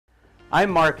I'm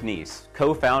Mark Neace,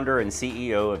 co-founder and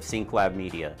CEO of SyncLab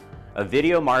Media, a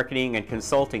video marketing and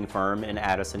consulting firm in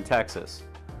Addison, Texas.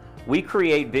 We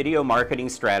create video marketing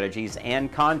strategies and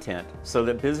content so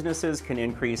that businesses can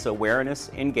increase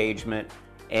awareness, engagement,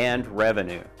 and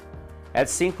revenue. At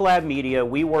SyncLab Media,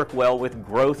 we work well with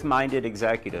growth-minded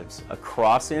executives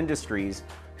across industries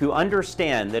who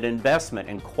understand that investment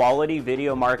in quality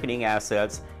video marketing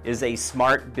assets is a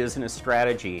smart business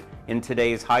strategy in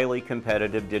today's highly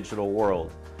competitive digital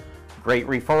world. Great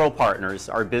referral partners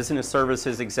are business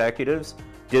services executives,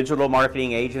 digital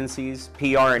marketing agencies,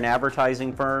 PR and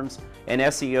advertising firms, and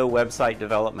SEO website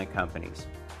development companies.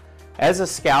 As a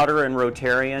Scouter and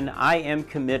Rotarian, I am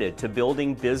committed to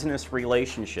building business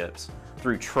relationships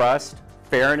through trust,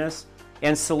 fairness,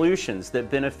 and solutions that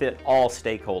benefit all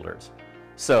stakeholders.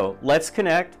 So let's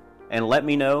connect and let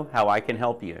me know how I can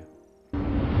help you.